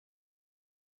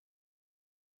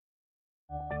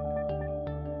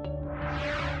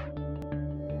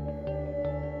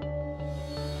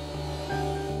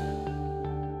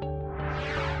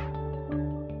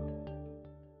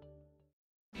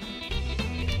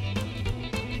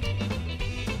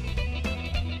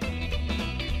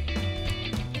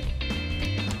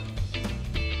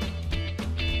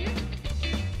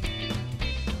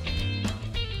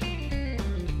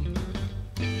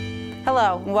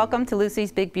Hello, and welcome to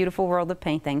Lucy's Big Beautiful World of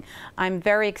Painting. I'm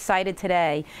very excited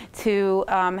today to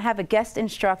have a guest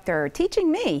instructor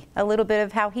teaching me a little bit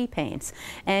of how he paints.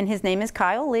 And his name is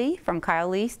Kyle Lee from Kyle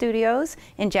Lee Studios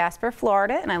in Jasper,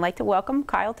 Florida. And I'd like to welcome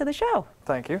Kyle to the show.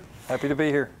 Thank you. Happy to be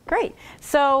here. Great.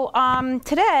 So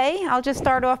today, I'll just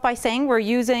start off by saying we're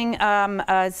using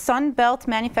a Sunbelt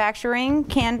Manufacturing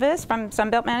canvas from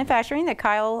Sunbelt Manufacturing that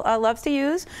Kyle loves to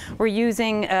use. We're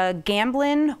using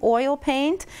Gamblin oil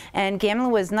paint, and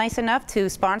Gamblin was nice enough to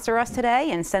sponsor us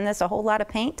today and send us a whole lot of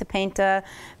paint to paint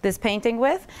this painting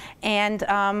with. And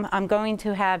I'm going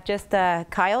to have just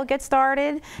Kyle get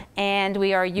started, and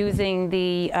we are using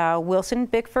the Wilson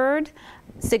Bickford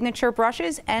signature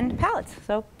brushes and palettes.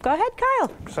 So go ahead,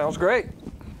 Kyle. Sounds great.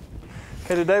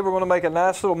 Okay, today we're going to make a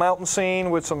nice little mountain scene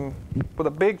with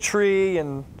a big tree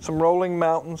and some rolling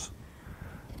mountains.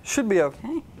 Should be a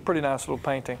pretty nice little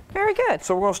painting. Very good.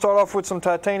 So we're going to start off with some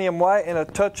titanium white and a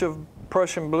touch of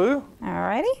Prussian blue.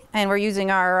 Alrighty, and we're using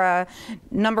our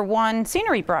 #1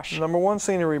 scenery brush. #1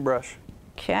 scenery brush.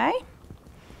 Okay.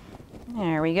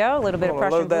 There we go. A little bit of Prussian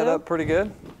blue. Load that up pretty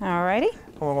good. Alrighty.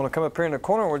 We're going to come up here in the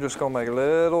corner and we're just going to make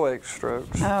little X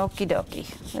strokes. Okie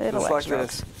dokie. Little just X like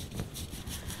strokes.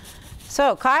 this.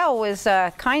 So Kyle was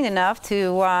kind enough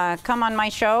to come on my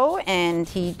show, and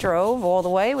he drove all the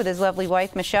way with his lovely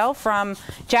wife Michelle from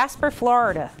Jasper,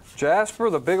 Florida.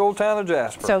 Jasper, the big old town of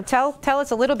Jasper. So tell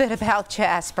us a little bit about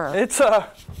Jasper. It's a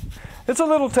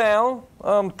little town.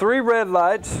 3 red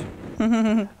lights.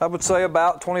 I would say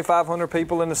about 2,500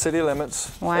 people in the city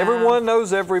limits. Wow. Everyone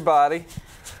knows everybody.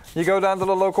 You go down to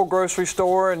the local grocery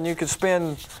store and you could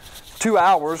spend 2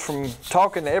 hours from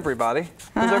talking to everybody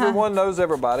because everyone knows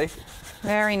everybody.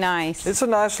 Very nice. It's a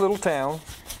nice little town.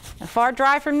 A far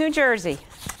drive from New Jersey.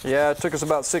 Yeah, it took us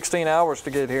about 16 hours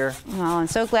to get here. Well, I'm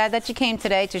so glad that you came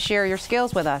today to share your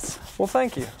skills with us. Well,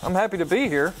 thank you. I'm happy to be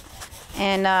here.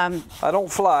 And I don't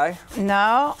fly.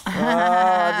 No.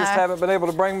 I just haven't been able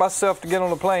to bring myself to get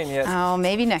on a plane yet. Oh,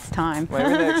 maybe next time. Maybe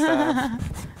next time.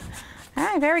 All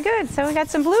right, very good. So we got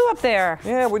some blue up there.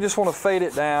 Yeah, we just want to fade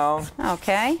it down.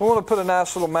 Okay. We want to put a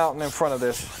nice little mountain in front of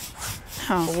this.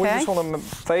 Okay. We just want to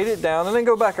fade it down and then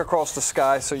go back across the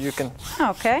sky so you can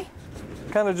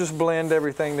kind of just blend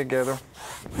everything together.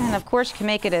 And of course you can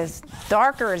make it as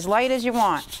dark or as light as you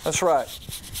want. That's right.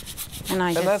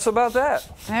 And that's about that.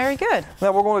 Very good.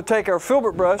 Now we're going to take our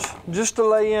filbert brush just to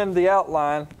lay in the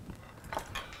outline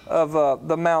of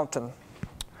the mountain.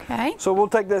 Okay. So we'll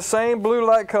take that same blue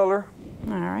light color.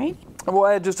 All right. And we'll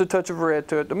add just a touch of red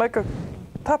to it to make a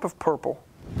type of purple.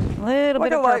 A little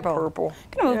like bit of light purple. purple.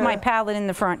 I'm going to move my palette in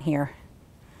the front here.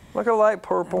 Like a light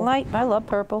purple. I love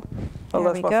purple. Oh,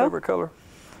 that's my favorite color.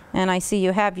 And I see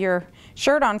you have your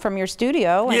shirt on from your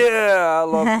studio. Yeah, I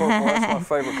love purple. That's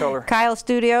my favorite color. Kyle's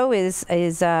studio is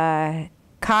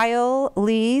Kyle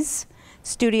Lee's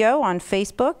Studio on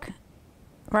Facebook,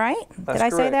 right? That's Did I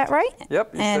say that right?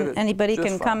 Yep, you said it anybody just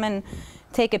can fine. come and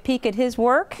take a peek at his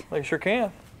work. They sure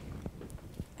can.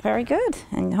 Very good.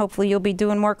 And hopefully you'll be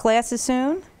doing more classes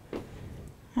soon.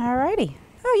 All righty.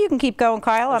 Oh, you can keep going,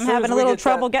 Kyle. I'm having a little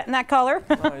trouble getting that color.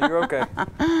 No, you're okay.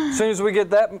 As soon as we get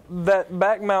that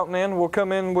back mountain in, we'll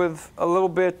come in with a little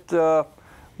bit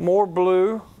more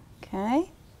blue. Okay.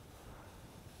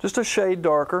 Just a shade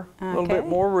darker. A little bit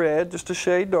more red, just a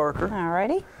shade darker. All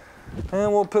righty.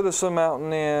 And we'll put us a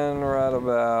mountain in right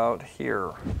about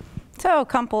here. So a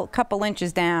couple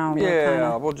inches down.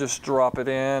 Yeah, we'll just drop it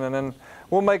in, and then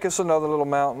we'll make us another little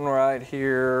mountain right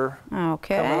here.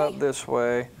 Okay. Coming up this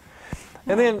way.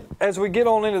 And then as we get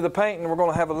on into the painting, we're going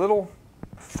to have a little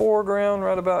foreground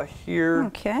right about here.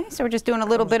 Okay, so we're just doing a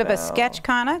little bit of a sketch,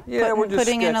 kind of. Yeah, we're just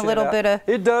putting in a little bit of.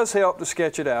 It does help to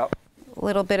sketch it out. A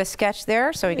little bit of sketch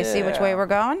there, so we can see which way we're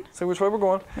going. See which way we're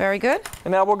going. Very good.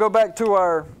 And now we'll go back to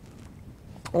our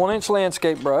 1-inch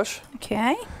landscape brush.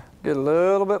 Okay. Get a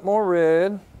little bit more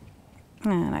red.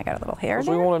 And I got a little hair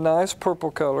there. We want a nice purple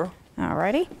color.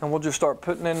 Alrighty. And we'll just start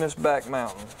putting in this back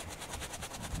mountain.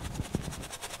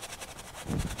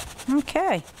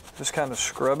 Okay. Just kind of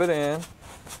scrub it in.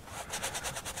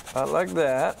 About like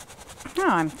that. Oh,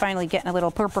 I'm finally getting a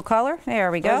little purple color. There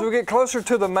we go. As we get closer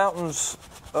to the mountains,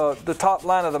 the top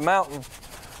line of the mountain,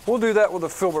 we'll do that with a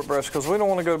filbert brush because we don't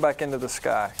want to go back into the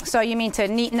sky. So you mean to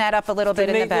neaten that up a little bit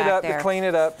in the back there? there? To clean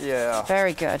it up, yeah.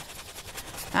 Very good.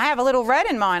 I have a little red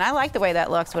in mine. I like the way that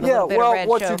looks with a little bit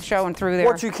of red showing through there.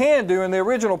 What you can do in the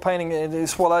original painting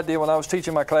is what I did when I was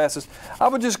teaching my classes. I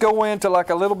would just go into like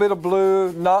a little bit of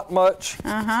blue, not much,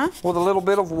 with a little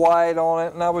bit of white on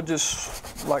it, and I would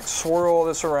just like swirl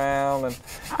this around, and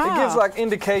it gives like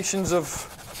indications of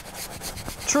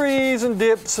trees and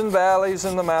dips and valleys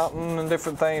in the mountain and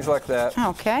different things like that.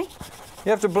 Okay.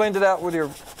 You have to blend it out with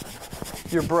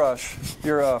your brush,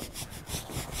 your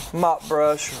mop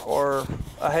brush or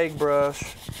a Hague brush.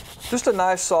 Just a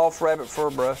nice soft rabbit fur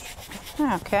brush.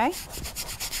 Okay.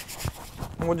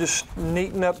 And we'll just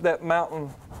neaten up that mountain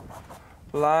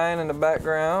line in the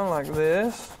background like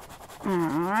this.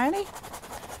 Alrighty.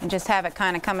 And just have it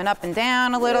kind of coming up and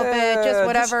down a little bit, just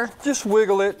whatever. Just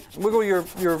wiggle it. Wiggle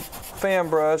your fan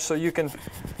brush so you can.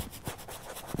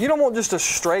 You don't want just a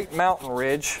straight mountain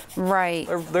ridge. Right.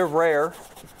 They're rare.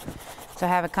 So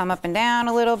have it come up and down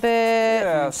a little bit.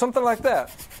 Yeah, something like that.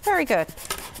 Very good.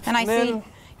 And I see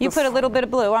you put a little bit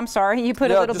of blue. I'm sorry, you put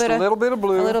a little bit of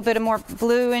blue. A little bit of more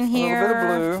blue in here. A little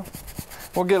bit of blue.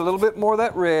 We'll get a little bit more of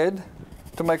that red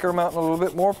to make our mountain a little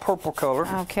bit more purple color.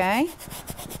 Okay.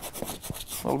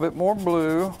 A little bit more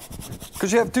blue,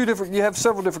 because you have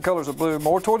several different colors of blue.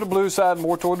 More toward the blue side,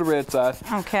 more toward the red side.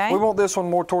 Okay. We want this one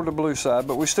more toward the blue side,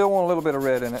 but we still want a little bit of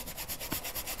red in it.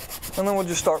 And then we'll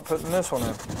just start putting this one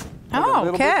in. Oh, a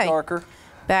little bit darker.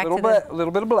 Back to the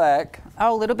little bit of black.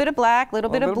 Oh, a little bit of black, a little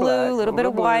bit of blue, a little bit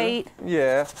of white.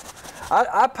 Yeah.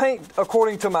 I paint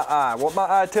according to my eye. What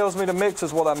my eye tells me to mix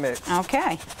is what I mix.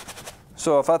 Okay.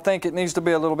 So if I think it needs to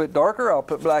be a little bit darker, I'll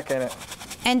put black in it.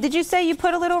 And did you say you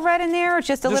put a little red in there, or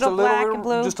just a little black and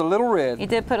blue? Just a little red. You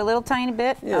did put a little tiny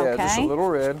bit? Yeah, okay. Just a little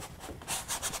red.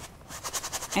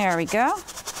 There we go.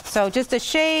 So just a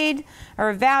shade or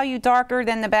a value darker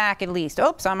than the back at least.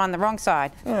 Oops, I'm on the wrong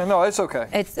side. Yeah, no, it's okay.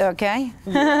 It's okay?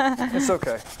 Yeah, it's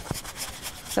okay.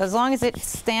 So as long as it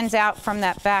stands out from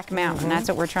that back mountain, that's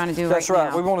what we're trying to do That's right now.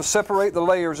 That's right. We want to separate the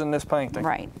layers in this painting.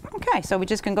 Right. Okay, so we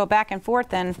just can go back and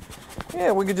forth and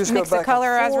we could just mix go back the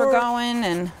color and forth, as we're going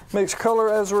and mix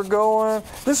color as we're going.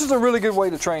 This is a really good way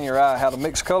to train your eye how to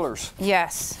mix colors.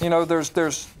 yes. You know,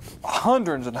 there's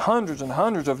hundreds and hundreds and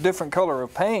hundreds of different color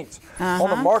of paints on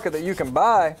the market that you can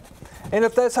buy. And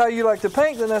if that's how you like to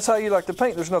paint, then that's how you like to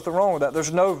paint. There's nothing wrong with that.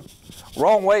 There's no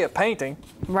wrong way of painting.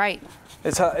 Right.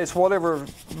 It's whatever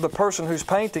the person who's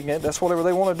painting it, that's whatever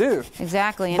they want to do.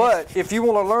 Exactly. But if you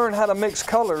want to learn how to mix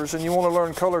colors and you want to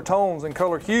learn color tones and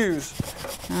color hues,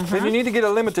 then you need to get a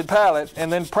limited palette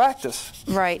and then practice.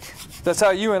 Right. That's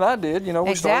how you and I did. You know,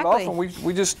 we started off and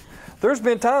we just, there's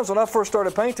been times when I first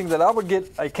started painting that I would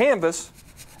get a canvas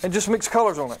and just mix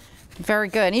colors on it. Very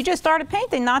good. And you just started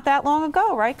painting not that long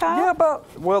ago, right, Kyle?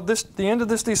 Yeah, the end of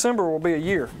this December will be a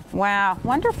year. Wow,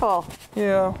 wonderful.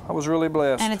 Yeah, I was really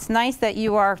blessed. And it's nice that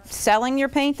you are selling your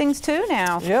paintings too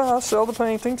now. Yeah, I sell the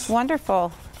paintings.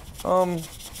 Wonderful.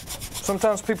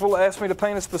 Sometimes people ask me to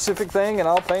paint a specific thing and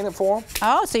I'll paint it for them.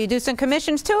 Oh, so you do some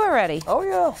commissions too already? Oh,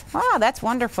 yeah. Wow, that's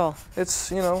wonderful.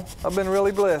 It's, you know, I've been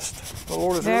really blessed. The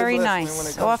Lord has Very really blessed nice. me when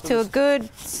it comes Off to a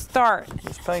good start.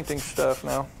 This painting stuff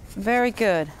now. Very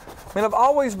good. I mean, I've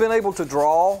always been able to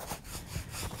draw.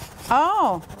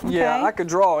 Oh, okay. Yeah, I could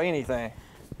draw anything.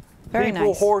 Very People,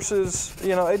 nice. horses,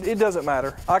 you know, it doesn't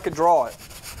matter. I could draw it.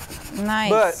 Nice.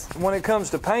 But when it comes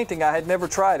to painting, I had never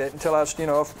tried it until I was, you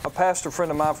know, a pastor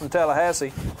friend of mine from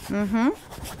Tallahassee.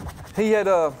 He had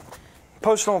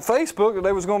posted on Facebook that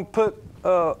they was going to put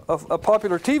a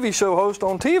popular TV show host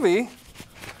on TV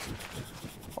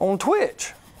on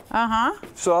Twitch.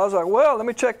 So I was like, well, let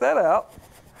me check that out.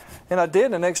 And I did,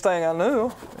 and the next thing I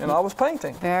knew, I was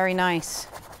painting. Very nice.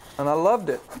 And I loved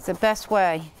it. It's the best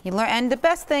way. You learn, and the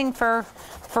best thing for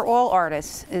all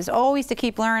artists is always to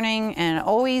keep learning and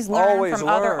always learn from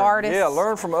other artists. Yeah,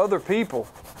 learn from other people.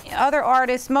 Other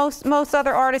artists, most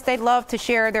other artists, they love to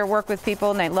share their work with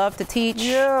people and they love to teach.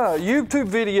 Yeah, YouTube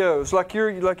videos like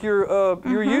your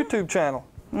YouTube channel.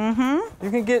 You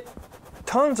can get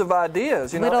tons of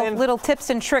ideas, you know, little tips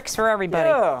and tricks for everybody.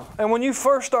 Yeah, and when you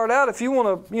first start out, if you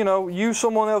want to, you know, use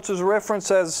someone else's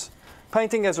reference as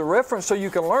painting as a reference so you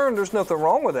can learn, there's nothing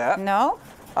wrong with that. No.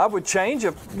 I would change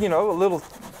a little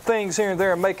things here and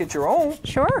there and make it your own.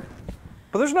 Sure.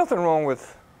 But there's nothing wrong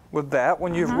with that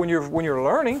when you're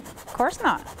learning. Of course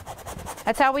not.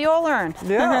 That's how we all learn.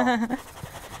 Yeah.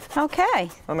 Okay.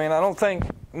 I mean, I don't think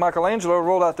Michelangelo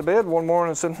rolled out to bed one morning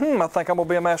and said, I think I'm going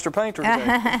to be a master painter today.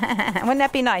 Wouldn't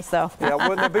that be nice, though? Yeah,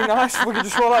 wouldn't it be nice if we could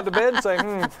just roll out to bed and say,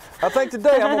 I think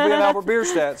today I'm going to be an Albert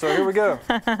Bierstadt, so here we go.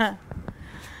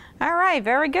 All right,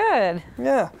 very good.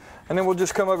 Yeah, and then we'll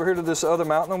just come over here to this other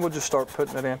mountain and we'll just start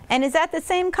putting it in. And is that the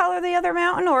same color the other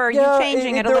mountain, or are you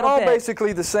changing it a little bit? They're all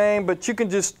basically the same, but you can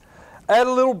just add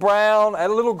a little brown, add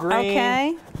a little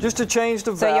green, just to change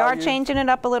the value. So you are changing it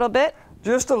up a little bit?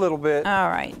 Just a little bit. All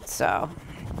right, so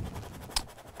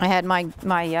I had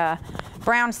my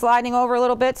brown sliding over a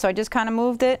little bit, so I just kind of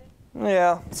moved it.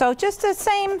 Yeah. So just the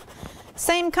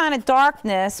same kind of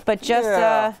darkness, but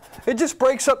just it just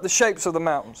breaks up the shapes of the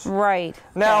mountains. right.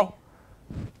 Now,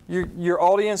 your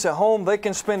audience at home, they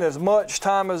can spend as much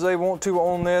time as they want to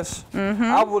on this.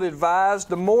 I would advise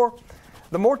the more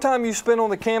time you spend on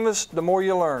the canvas, the more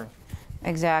you learn.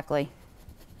 Exactly.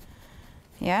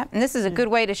 Yeah, and this is a good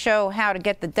way to show how to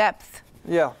get the depth.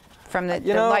 Yeah. From the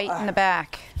light in the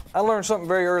back. I learned something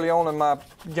very early on in my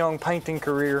young painting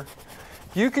career.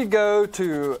 You could go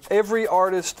to every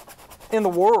artist in the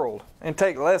world and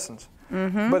take lessons.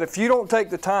 But if you don't take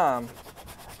the time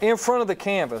in front of the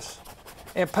canvas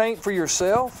and paint for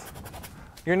yourself,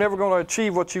 you're never going to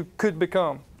achieve what you could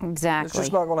become. Exactly. It's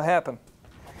just not going to happen.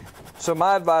 So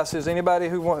my advice is anybody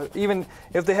who wants, even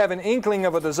if they have an inkling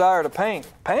of a desire to paint,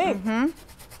 paint.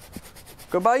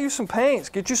 Go buy you some paints,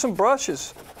 get you some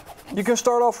brushes. You can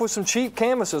start off with some cheap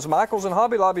canvases. Michaels and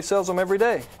Hobby Lobby sells them every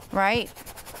day. Right.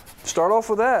 Start off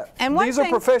with that. And these are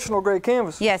professional grade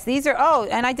canvases. Yes, these are,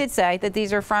 and I did say that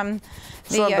these are from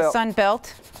the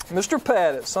Sunbelt. Mr.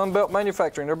 Pat at Sunbelt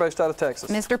Manufacturing. They're based out of Texas.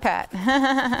 Mr. Pat.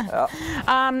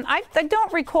 I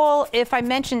don't recall if I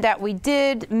mentioned that we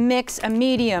did mix a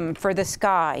medium for the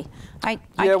sky.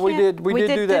 Yeah, we did. We did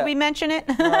do that. Did we mention it?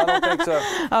 No, I don't think so.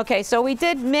 Okay, so we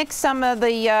did mix some of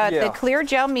the clear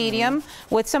gel medium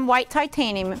with some white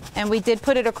titanium, and we did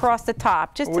put it across the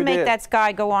top just to make that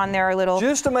sky go on there a little.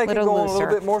 Just to make it go on a little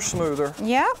bit more smoother.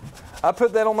 Yeah. I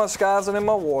put that on my skies and in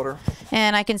my water.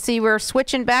 And I can see we're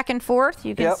switching back and forth.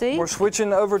 You can see. We're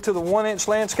switching over to the 1-inch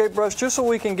landscape brush just so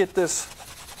we can get this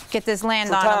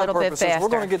land on a little bit faster. We're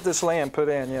going to get this land put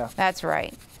in, yeah. That's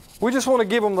right. We just want to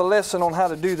give them the lesson on how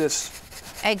to do this.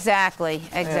 Exactly,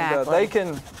 exactly.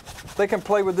 And they can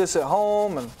play with this at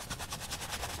home and.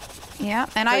 Yeah,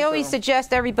 and I always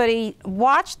suggest everybody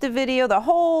watch the video, the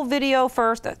whole video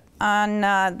first, and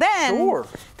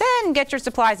then get your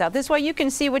supplies out. This way you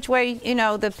can see which way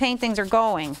the paintings are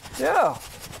going. Yeah.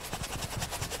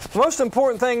 The most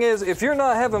important thing is if you're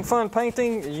not having fun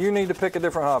painting, you need to pick a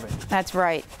different hobby. That's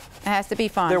right. It has to be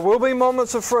fun. There will be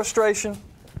moments of frustration,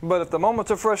 but if the moments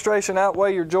of frustration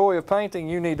outweigh your joy of painting,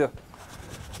 you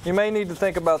may need to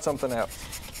think about something else.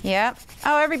 Yeah.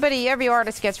 Oh, every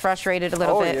artist gets frustrated a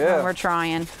little bit when we're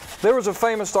trying. There was a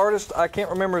famous artist, I can't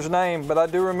remember his name, but I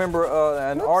do remember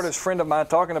an artist friend of mine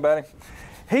talking about him.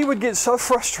 He would get so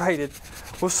frustrated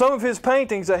with some of his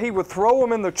paintings that he would throw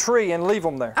them in the tree and leave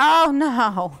them there. Oh,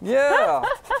 no. Yeah.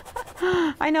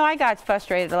 I know I got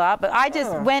frustrated a lot, but I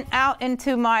just went out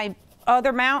into my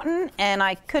other mountain and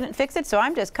I couldn't fix it, so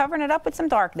I'm just covering it up with some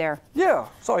dark there. Yeah.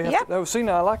 So you have to, see,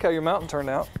 now I like how your mountain turned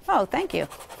out. Oh, thank you.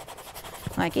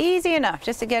 Like easy enough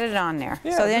just to get it on there.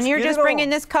 Yeah, so then you're just bringing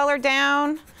this color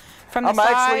down from the sides.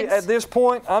 Actually, at this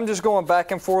point, I'm just going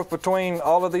back and forth between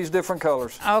all of these different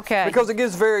colors. Okay. Because it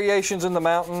gives variations in the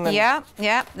mountain. And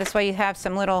yeah. This way you have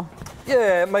some little.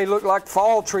 Yeah, it may look like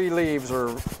fall tree leaves or,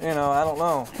 I don't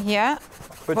know. Yeah.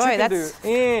 But you can do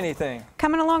anything.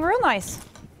 Coming along real nice.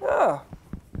 Yeah.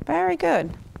 Very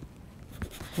good.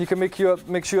 You can mix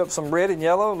you up some red and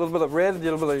yellow, a little bit of red, a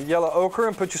little bit of yellow ochre,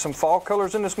 and put you some fall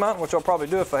colors in this mountain, which I'll probably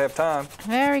do if I have time.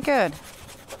 Very good.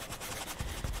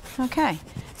 Okay.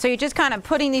 So you're just kind of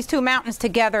putting these two mountains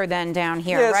together then down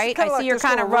here, right? I see you're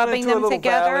kind of rubbing them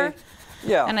together. Valley.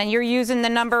 Yeah. And then you're using the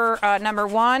number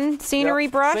 1 scenery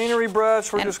brush. Scenery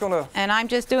brush. We're just going to. And I'm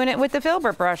just doing it with the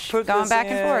filbert brush, going back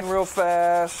and forth. Real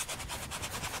fast.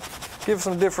 Give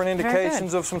some different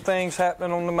indications of some things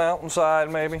happening on the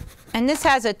mountainside, maybe. And this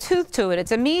has a tooth to it.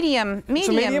 It's a medium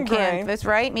canvas,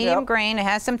 right? Medium grain. It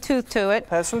has some tooth to it.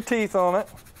 Has some teeth on it.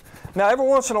 Now, every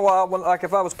once in a while, like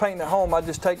if I was painting at home, I'd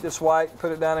just take this white and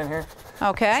put it down in here.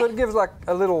 Okay. So it gives like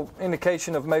a little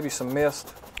indication of maybe some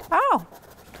mist. Oh.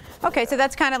 Okay, so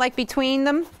that's kind of like between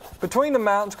them? Between the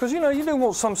mountains, because you do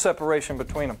want some separation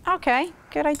between them. Okay,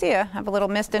 good idea. Have a little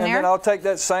mist in there. And then I'll take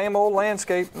that same old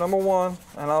landscape, number 1,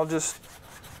 and I'll just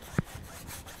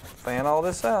fan all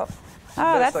this out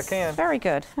as best I can. Very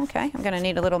good. Okay, I'm going to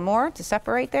need a little more to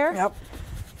separate there. Yep.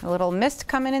 A little mist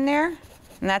coming in there.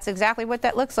 And that's exactly what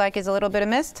that looks like, is a little bit of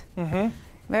mist. Mm-hmm.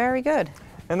 Very good.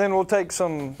 And then we'll take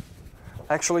some,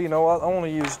 actually, I want to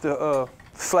use the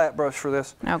flat brush for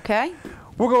this. Okay.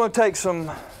 We're going to take some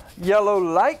yellow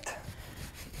light,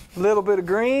 a little bit of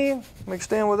green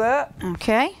mixed in with that.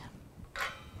 Okay.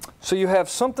 So you have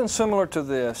something similar to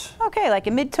this. Okay, like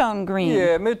a mid-tone green.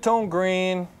 Yeah, mid-tone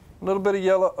green, a little bit of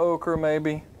yellow ochre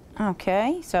maybe.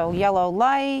 Okay, so yellow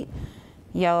light,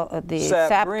 the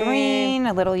sap green,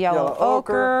 a little yellow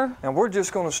ochre. And we're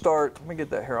just going to start, let me get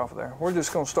that hair off of there. We're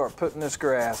just going to start putting this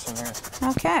grass in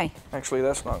here. Okay. Actually,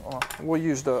 that's not, we'll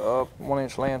use the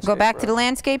 1-inch landscape Go back brush. to the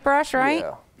landscape brush, right?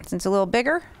 Yeah. Since it's a little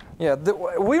bigger? Yeah,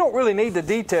 we don't really need the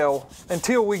detail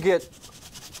until we get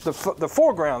the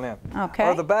foreground in. Okay.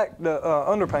 Or the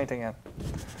underpainting in.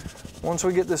 once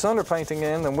we get this underpainting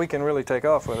in, then we can really take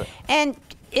off with it. And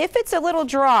if it's a little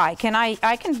dry,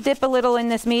 I can dip a little in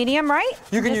this medium, right?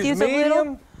 You can Just use a little?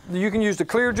 medium. You can use the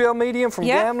clear gel medium from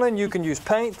Gamblin. You can use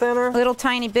paint thinner. Little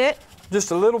tiny bit.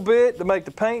 Just a little bit to make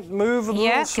the paint move a little smoother.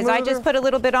 Yeah, because I just put a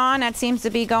little bit on. That seems to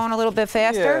be going a little bit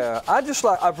faster. Yeah,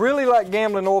 I really like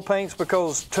Gamblin oil paints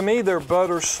because to me they're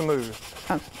butter smooth.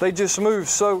 Oh. They just smooth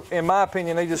so, in my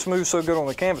opinion, they just smooth so good on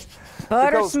the canvas.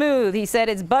 Butter smooth. He said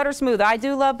it's butter smooth. I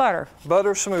do love butter.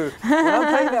 Butter smooth. When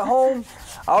I'm painting at home,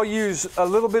 I'll use a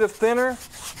little bit of thinner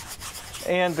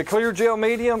and the clear gel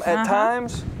medium at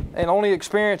times, and only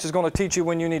experience is going to teach you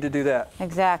when you need to do that.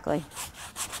 Exactly.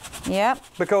 Yep.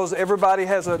 Because everybody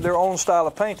has their own style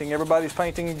of painting. Everybody's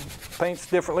paints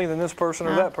differently than this person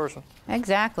or that person.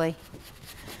 Exactly.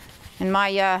 And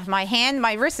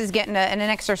my wrist is getting an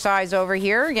exercise over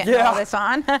here, getting all this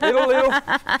on.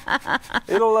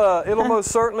 It'll most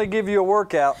certainly give you a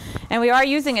workout. And we are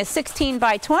using a 16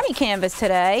 by 20 canvas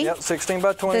today. Yep, 16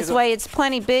 by 20. This way it's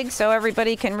plenty big so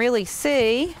everybody can really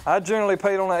see. I generally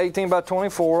paint on an 18 by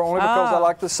 24 only because I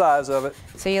like the size of it.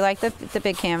 So you like the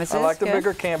big canvases? I like the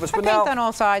bigger canvas. But paint on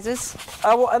all sizes.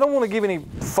 I don't want to give any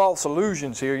false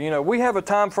illusions here. You know, we have a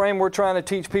time frame we're trying to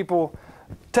teach people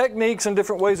techniques and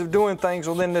different ways of doing things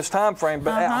within this time frame.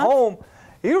 But at home,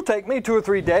 it'll take me 2 or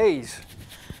 3 days.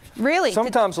 Really?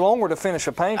 Sometimes longer to finish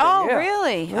a painting. Oh,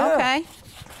 really? Yeah. Okay.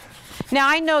 Now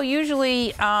I know usually,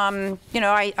 you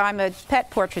know, I'm a pet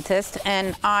portraitist,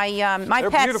 and my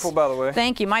pets. They're beautiful, by the way.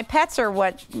 Thank you. My pets are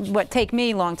what take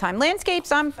me a long time.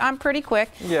 Landscapes, I'm pretty quick.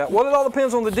 Yeah. Well, it all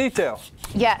depends on the detail.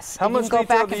 Yes. How much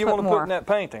detail do you want to put in that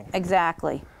painting?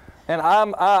 Exactly. And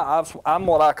I'm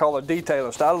what I call a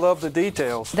detailist. I love the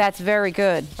details. That's very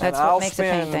good. That's what makes a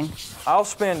painting. I'll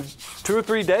spend 2 or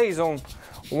 3 days on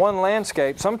one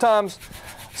landscape. Sometimes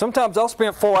I'll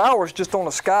spend 4 hours just on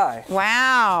a sky.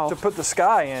 Wow. To put the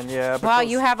sky in, yeah. Well,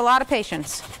 you have a lot of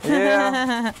patience.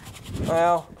 Yeah.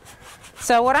 Well.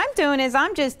 So what I'm doing is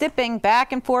I'm just dipping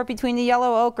back and forth between the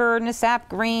yellow ochre and the sap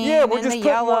green yeah, we're and just the putting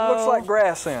yellow. what looks like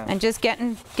grass in. And just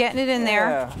getting it in there.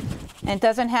 Yeah. And it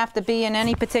doesn't have to be in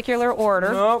any particular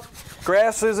order. Nope.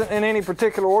 Grass isn't in any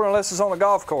particular order unless it's on a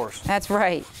golf course. That's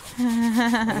right.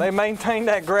 They maintain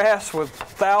that grass with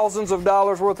thousands of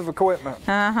dollars worth of equipment.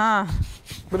 Uh-huh.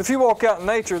 But if you walk out in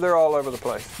nature, they're all over the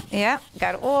place. Yeah,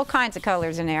 got all kinds of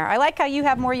colors in there. I like how you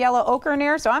have more yellow ochre in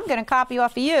there, so I'm going to copy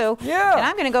off of you. Yeah. And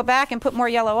I'm going to go back and put more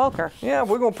yellow ochre. Yeah,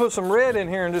 we're going to put some red in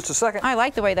here in just a second. I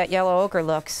like the way that yellow ochre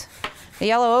looks. The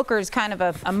yellow ochre is kind of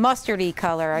a mustardy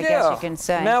color, I guess you can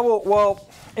say. Now, well,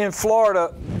 in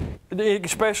Florida,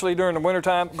 especially during the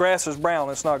wintertime, grass is brown,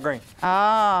 it's not green.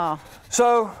 Oh.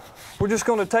 So we're just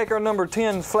going to take our number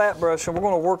 10 flat brush and we're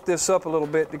going to work this up a little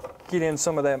bit to get in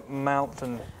some of that mount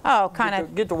and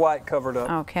get the white covered up.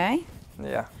 Okay.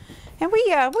 Yeah. And we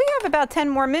have about 10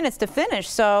 more minutes to finish,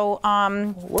 so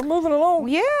we're moving along.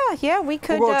 Yeah, we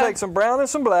could. We're going to take some brown and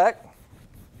some black.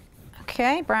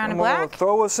 Okay, brown and black. We're going to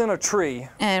throw us in a tree.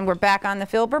 And we're back on the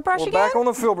filbert brush again? We're back on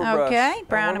the filbert brush. Okay,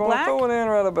 brown and black. We're going to throw it in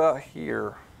right about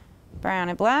here. Brown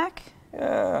and black.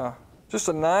 Yeah, just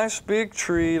a nice big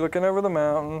tree looking over the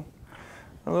mountain.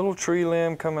 A little tree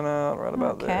limb coming out right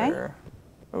about there.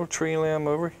 A little tree limb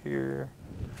over here.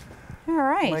 All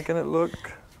right. Making it look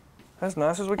as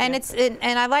nice as we can.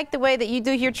 And I like the way that you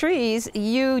do your trees.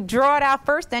 You draw it out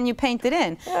first, then you paint it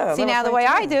in. Yeah, see, now the way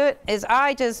I do it is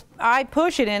I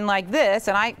push it in like this,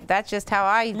 and that's just how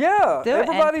I do it.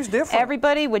 Everybody's different.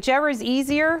 Everybody, whichever is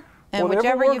easier. And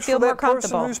whichever you feel more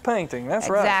comfortable. Person who's painting, that's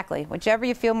right. Exactly, whichever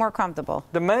you feel more comfortable.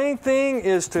 The main thing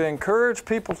is to encourage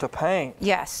people to paint.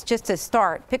 Yes, just to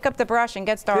start. Pick up the brush and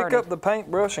get started. Pick up the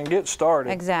paintbrush and get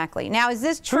started. Exactly. Now, is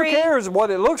this tree? Who cares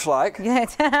what it looks like?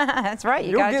 That's right.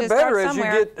 You'll get better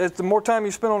as the more time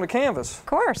you spend on the canvas. Of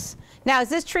course. Now, is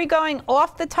this tree going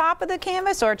off the top of the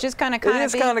canvas, or just kind of? It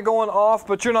is kind of going off,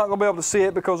 but you're not going to be able to see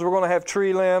it because we're going to have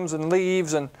tree limbs and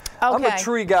leaves, and I'm a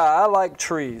tree guy. I like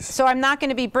trees. So I'm not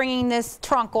going to be bringing this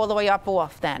trunk all the way up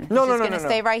off then? No, it's going to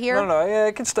stay right here? No, yeah,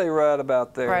 it can stay right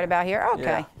about there. Right about here? Okay.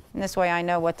 Yeah. And this way I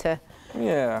know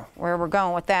where we're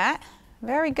going with that.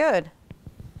 Very good.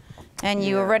 And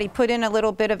you already put in a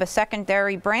little bit of a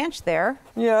secondary branch there.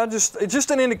 Yeah, it's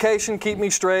just an indication, keep me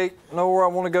straight, know where I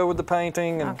want to go with the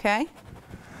painting. And okay.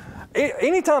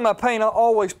 Anytime I paint, I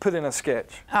always put in a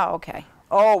sketch. Oh, okay.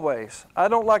 Always. I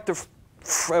don't like to,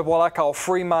 what I call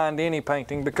free mind any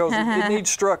painting because it needs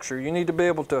structure. You need to be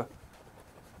able to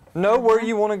know where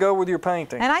you want to go with your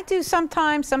painting. And I do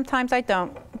sometimes I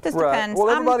don't. It just depends.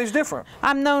 Well, everybody's different.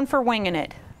 I'm known for winging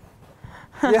it.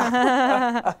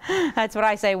 Yeah. That's what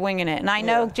I say, winging it. And I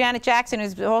know Janet Jackson,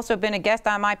 who's also been a guest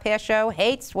on my past show,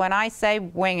 hates when I say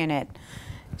winging it.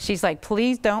 She's like,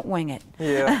 please don't wing it.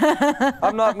 Yeah,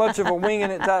 I'm not much of a winging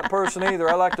it type person either.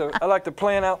 I like to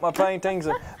plan out my paintings,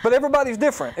 but everybody's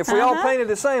different. If we all painted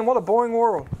the same, what a boring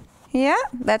world. Yeah,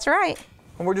 that's right.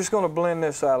 And we're just going to blend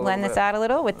this out a little bit. Blend this out a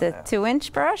little with the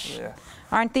 2-inch brush. Yeah.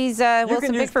 Aren't these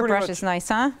Wilson Bickford brushes nice,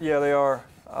 huh? Yeah, they are.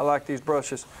 I like these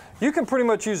brushes. You can pretty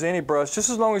much use any brush, just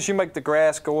as long as you make the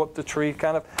grass go up the tree,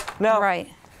 kind of. Now, right.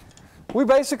 We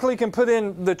basically can put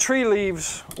in the tree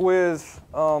leaves with.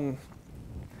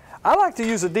 I like to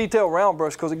use a detailed round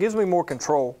brush because it gives me more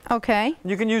control. Okay.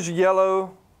 You can use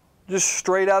yellow, just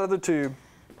straight out of the tube.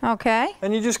 Okay.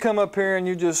 And you just come up here and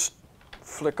you just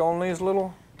flick on these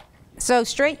little. So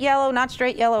straight yellow, not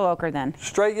straight yellow ochre then?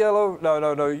 Straight yellow,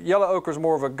 no. Yellow ochre is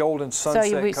more of a golden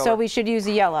sunset color. So we should use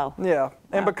the yellow. Yeah,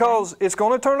 and because it's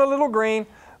going to turn a little green,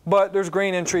 but there's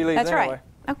green in tree leaves anyway.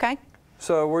 That's right. Okay.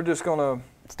 So we're just going to.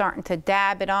 Starting to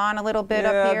dab it on a little bit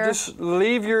up here. Yeah, just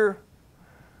leave your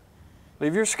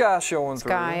sky showing through.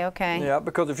 Sky, okay. Yeah,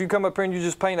 because if you come up here and you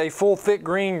just paint a full thick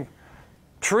green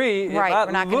tree, right, it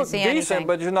we're not might look see decent, anything.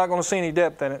 but you're not going to see any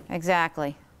depth in it.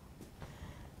 Exactly.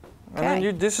 Okay. And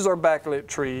then this is our backlit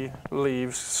tree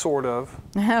leaves, sort of.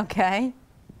 Okay.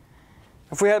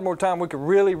 If we had more time, we could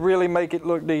really, really make it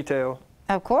look detailed.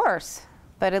 Of course,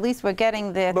 but at least we're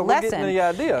getting the lesson. We're getting the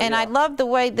idea. And yeah. I love the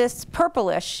way this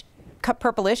purplish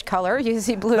color, you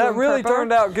see blue that and really purple,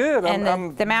 turned out good.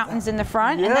 And the mountains in the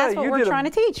front, yeah, and that's what we're trying to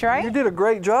teach, right? You did a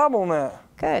great job on that.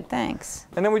 Good, thanks.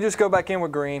 And then we just go back in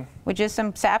with green. With just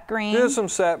some sap green. Just some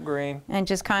sap green. And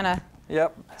just kind of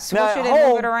swish it and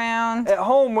move it around. At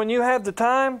home, when you have the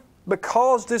time,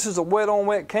 because this is a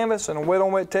wet-on-wet canvas and a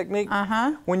wet-on-wet technique,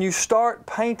 when you start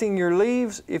painting your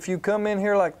leaves, if you come in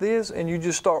here like this and you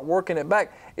just start working it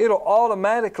back, it'll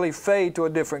automatically fade to a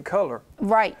different color.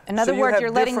 Right. In other words, you're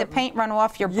letting the paint run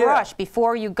off your brush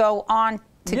before you go on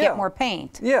to get more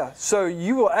paint. Yeah, so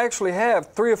you will actually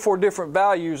have 3 or 4 different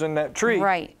values in that tree.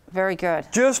 Right. Very good.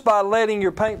 Just by letting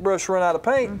your paintbrush run out of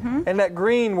paint, and that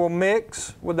green will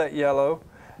mix with that yellow,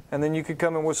 and then you can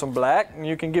come in with some black, and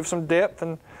you can give some depth,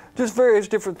 and just various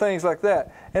different things like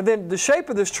that. And then the shape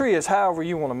of this tree is however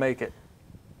you want to make it.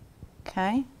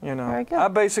 Okay. You know, very good. I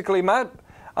basically,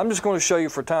 I'm just going to show you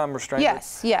for time restraint.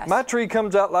 Yes, yes. My tree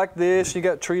comes out like this. You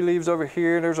got tree leaves over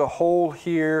here. There's a hole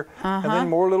here, and then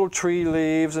more little tree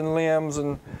leaves and limbs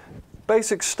and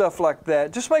basic stuff like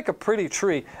that. Just make a pretty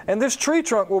tree. And this tree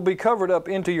trunk will be covered up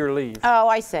into your leaves. Oh,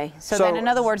 I see. So then, in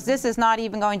other words, this is not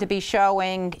even going to be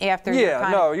showing after you're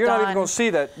kind of you're done. not even going to see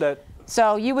that.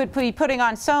 So you would be putting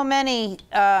on so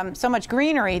much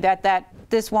greenery that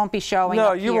this won't be showing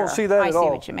up here. No, you won't see that at all. I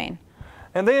see what you mean.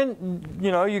 And then,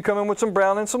 you come in with some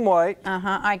brown and some white.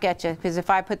 I get you. Because if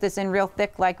I put this in real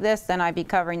thick like this, then I'd be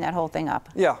covering that whole thing up.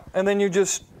 Yeah, and then you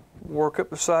just work up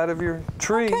the side of your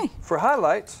tree for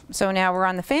highlights. So now we're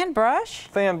on the fan brush.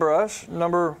 Fan brush,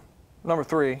 number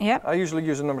 3. Yep. I usually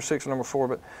use a number 6 and number 4,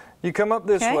 but you come up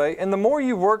this way, and the more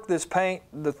you work this paint,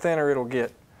 the thinner it'll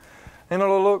get. And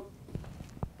it'll look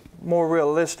more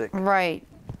realistic. Right.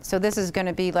 So this is going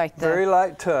to be like the... Very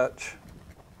light touch.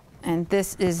 And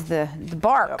this is the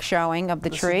bark showing of the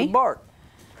tree. This is the bark.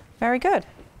 Very good.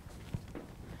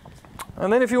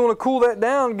 And then if you want to cool that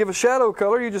down, give a shadow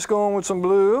color, you just go in with some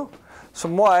blue,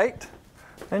 some white,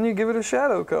 and you give it a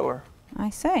shadow color.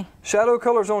 I see. Shadow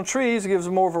colors on trees gives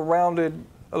more of a rounded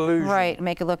illusion. Right,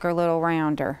 make it look a little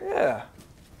rounder. Yeah.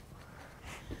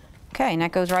 Okay, and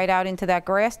that goes right out into that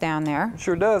grass down there.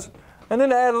 Sure does. And then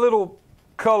to add a little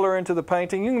color into the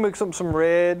painting, you can mix up some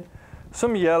red,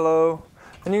 some yellow,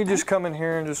 and you just come in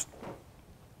here and just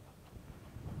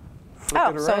flip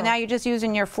it around. So now you're just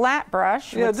using your flat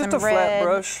brush with just some a flat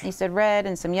brush. You said red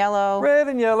and some yellow. Red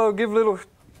and yellow, give little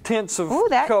tints of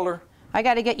color. I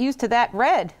got to get used to that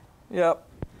red. Yep.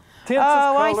 Tints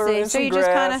of color I see. and so some you're grass.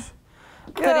 just kind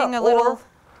of putting a little...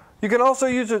 You can also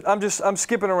use it. I'm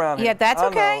skipping around here. Yeah, that's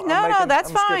okay. No,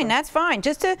 that's fine. Skipping. That's fine.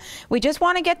 We just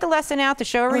want to get the lesson out to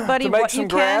show everybody to make what some you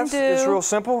grass, can do. It's real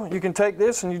simple. You can take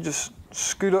this and you just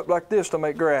scoot up like this to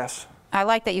make grass. I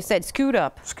like that you said scoot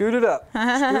up. Scoot it up.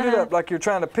 Scoot it up like you're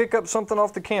trying to pick up something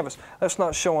off the canvas. That's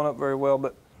not showing up very well,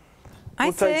 but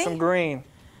we'll take some green.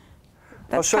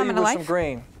 I'll show you with some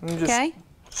green. And you just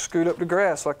scoot up the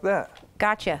grass like that.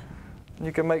 Gotcha.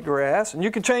 You can make grass, and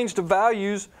you can change the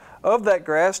values of that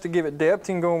grass to give it depth.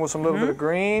 You can go in with some little bit of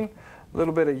green, a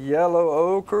little bit of yellow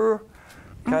ochre,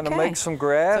 kind of make some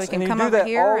grass, so and you do that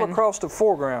all across the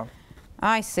foreground.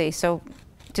 I see. So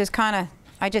just kind of,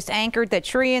 I just anchored the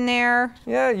tree in there.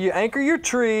 Yeah, you anchor your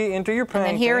tree into your painting. And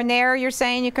then here and there, you're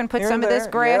saying you can put some of this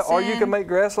grass in. Or you can make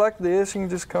grass like this. You can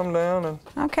just come down and.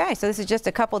 Okay, so this is just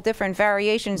a couple different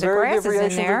variations of grasses in there.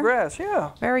 Variations of grass,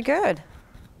 yeah. Very good.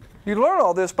 You learn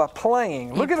all this by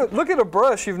playing. Look at a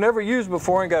brush you've never used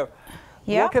before and go,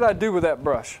 Yep. what can I do with that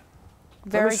brush?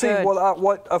 Very Let me see good.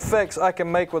 what effects I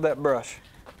can make with that brush.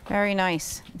 Very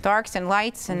nice. Darks and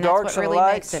lights, and Darks that's what and really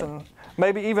lights, makes it. and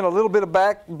maybe even a little bit of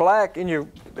black in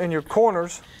your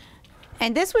corners.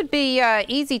 And this would be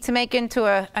easy to make into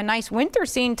a nice winter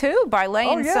scene too by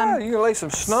laying Oh yeah, you can lay some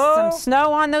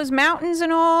snow. on those mountains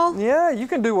and all. Yeah, you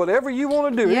can do whatever you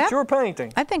want to do. Yep. It's your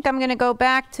painting. I think I'm going to go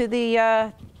back to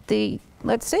the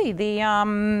let's see,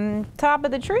 the top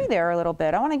of the tree there a little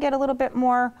bit. I want to get a little bit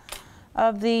more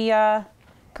of the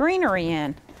greenery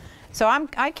in. So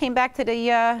I came back to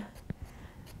the.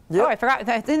 Yep. Oh, I forgot.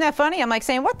 Isn't that funny? I'm like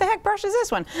saying, what the heck brush is this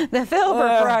one? The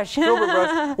filbert brush. Filbert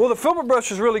brush. Well, the filbert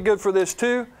brush is really good for this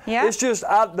too. Yeah. It's just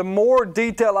the more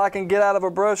detail I can get out of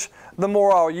a brush, the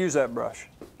more I'll use that brush.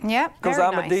 Yep. Because very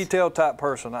I'm nice. a detail type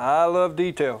person. I love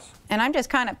details. And I'm just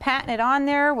kind of patting it on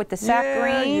there with the sap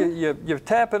green. You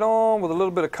tap it on with a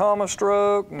little bit of comma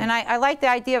stroke. And I like the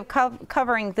idea of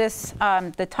covering this,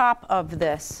 the top of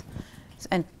this,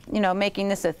 and making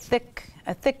this a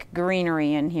thick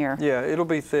greenery in here. Yeah, it'll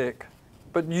be thick.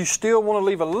 But you still want to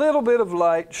leave a little bit of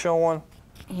light showing.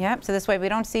 Yep, so this way we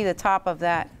don't see the top of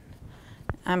that.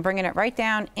 I'm bringing it right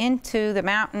down into the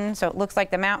mountain so it looks like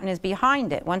the mountain is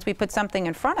behind it. Once we put something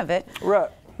in front of it,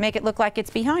 Right. make it look like it's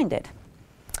behind it.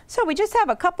 So we just have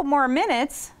a couple more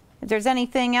minutes. If there's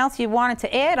anything else you wanted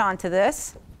to add on to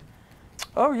this.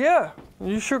 Oh yeah,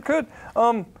 you sure could.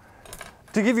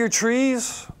 To give your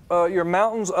trees, your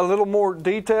mountains a little more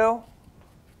detail,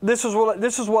 this is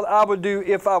what I would do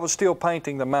if I was still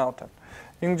painting the mountain.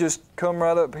 You can just come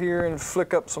right up here and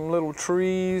flick up some little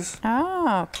trees.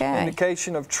 Oh, okay.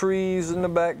 Indication of trees in the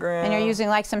background. And you're using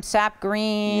like some sap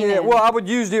green? Yeah, and- well, I would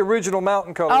use the original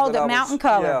mountain color. Oh, the mountain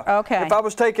color. Yeah. Okay. If I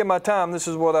was taking my time, this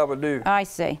is what I would do. I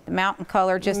see. The mountain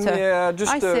color just to... Yeah,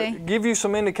 just I to see. give you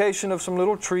some indication of some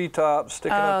little treetops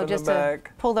sticking up in just the to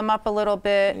back. pull them up a little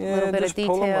bit, Yeah, a little bit of just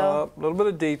pull them detail. up, a little bit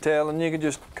of detail, and you can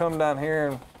just come down here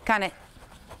and Kind of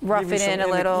rough give you it in a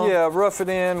some little. Yeah, rough it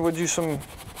in. Would you some?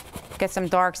 Get some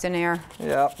darks in there.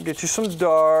 Yeah, get you some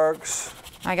darks.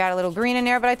 I got a little green in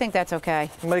there, but I think that's okay.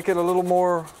 Make it a little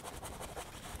more,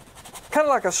 kind of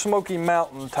like a Smoky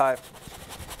Mountain type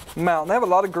mountain. They have a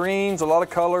lot of greens, a lot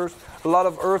of colors, a lot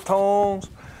of earth tones,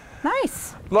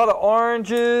 Nice. a lot of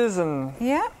oranges and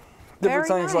Yeah. different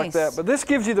very things like nice. that. But this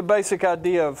gives you the basic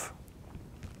idea of,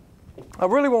 I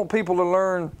really want people to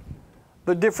learn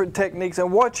the different techniques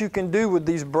and what you can do with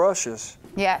these brushes.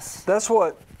 Yes. That's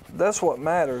what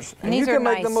matters. And these you are can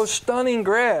make the nice. most stunning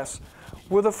grass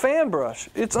with a fan brush.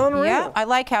 It's unreal. Yeah, I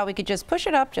like how we could just push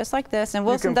it up just like this. And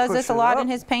Wilson can does push this a it lot up. in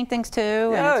his paintings too.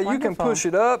 Yeah, and it's you can wonderful. push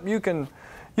it up. You can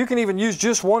even use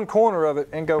just one corner of it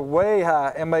and go way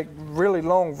high and make really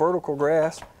long vertical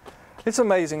grass. It's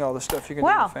amazing all the stuff you can do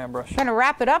Well, with a fan brush. we're going to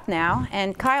wrap it up now.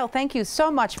 And Kyle, thank you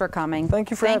so much for coming. Thank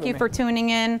you for Thank having you me. for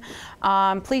tuning in.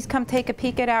 Please come take a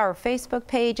peek at our Facebook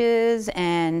pages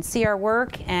and see our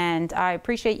work. And I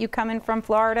appreciate you coming from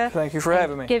Florida. Thank you for and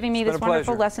having me. Giving me It's been this a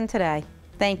wonderful pleasure. lesson today.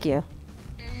 Thank you.